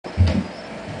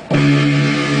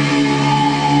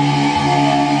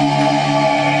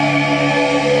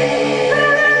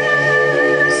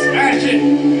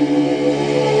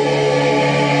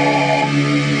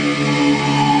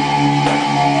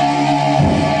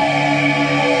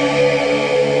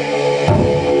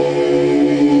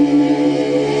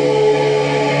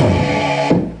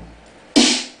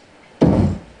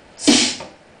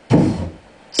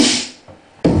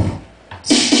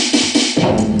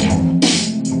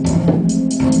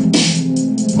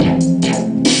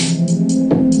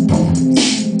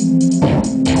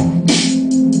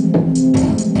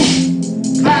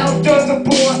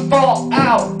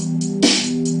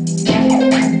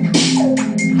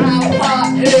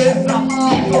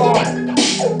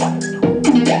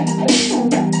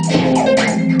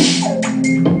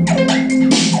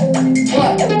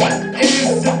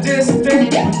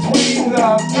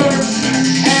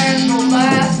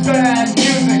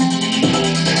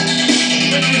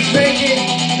making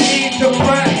me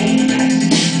depressed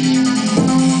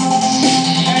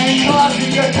and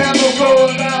causing a chemical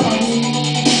imbalance.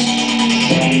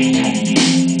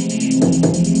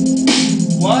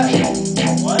 What?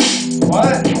 What?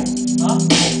 What? Huh?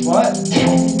 What?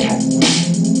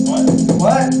 What?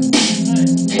 What?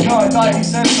 No, I thought you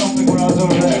said something when I was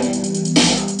over there.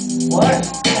 What?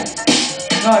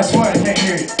 No, I swear I can't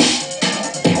hear you.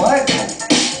 What?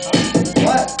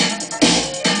 What?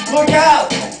 Look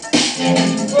out!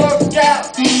 Look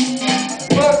out!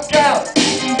 Look out!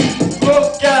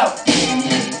 Look out!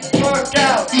 Look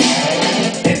out!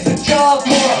 It's a job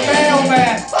for a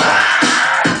mailman!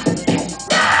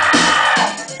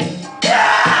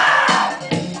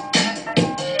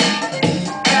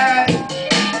 And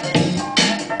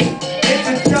it's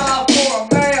a job for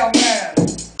a mailman!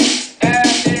 And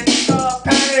it's a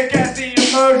panic at the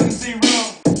emergency room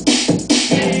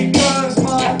because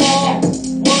my ball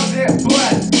wasn't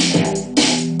blessed.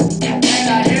 And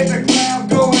I hit the ground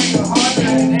going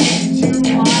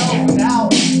 182 miles an hour.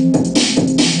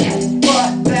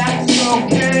 But that's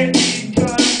okay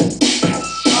because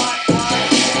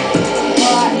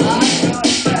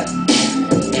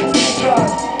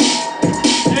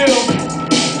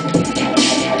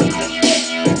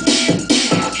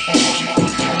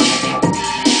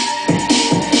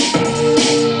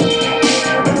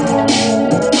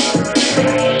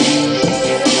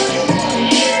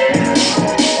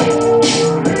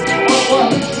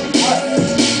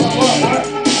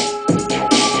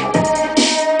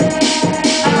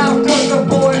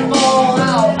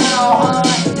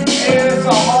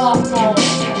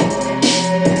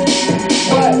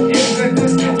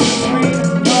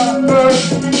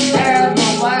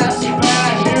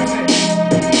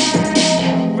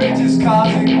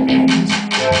causing me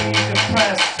to be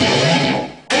depressed.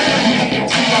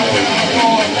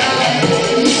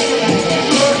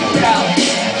 Look out!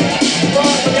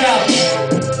 Look out!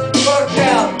 Look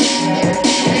out!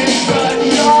 It's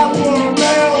a job for a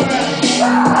mailman!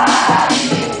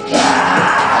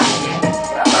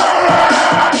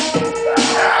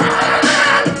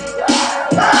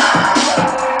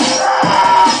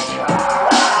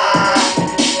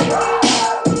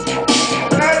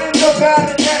 That is about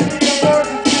it.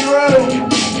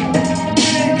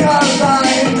 Because I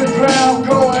hit the ground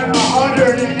going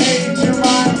 182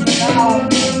 miles an hour.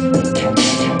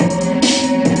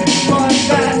 But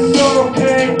that's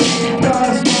okay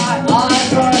because my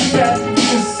eyes are set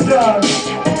to stun.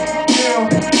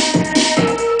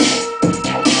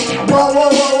 Whoa, whoa,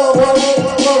 whoa, whoa, whoa,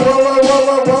 whoa, whoa,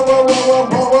 whoa,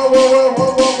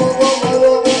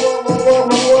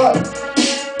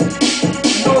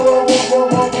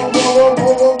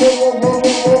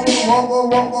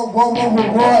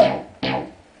 what?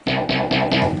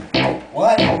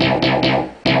 What?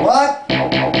 What?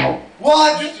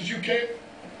 What? Just as you came.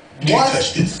 What? Can't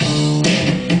touch this.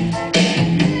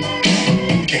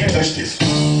 Can't touch this.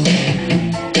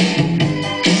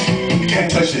 You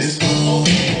can't touch this.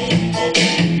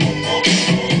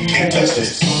 Can't touch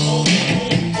this.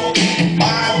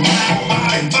 My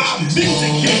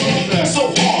music hits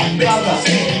so hard.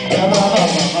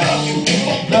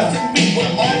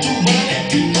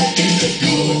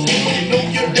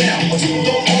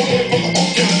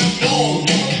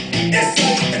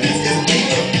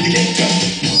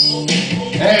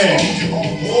 Hey,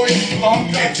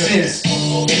 Can't touch this.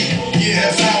 Yeah,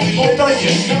 that's how we don't touch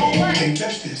it. Can't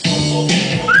touch this.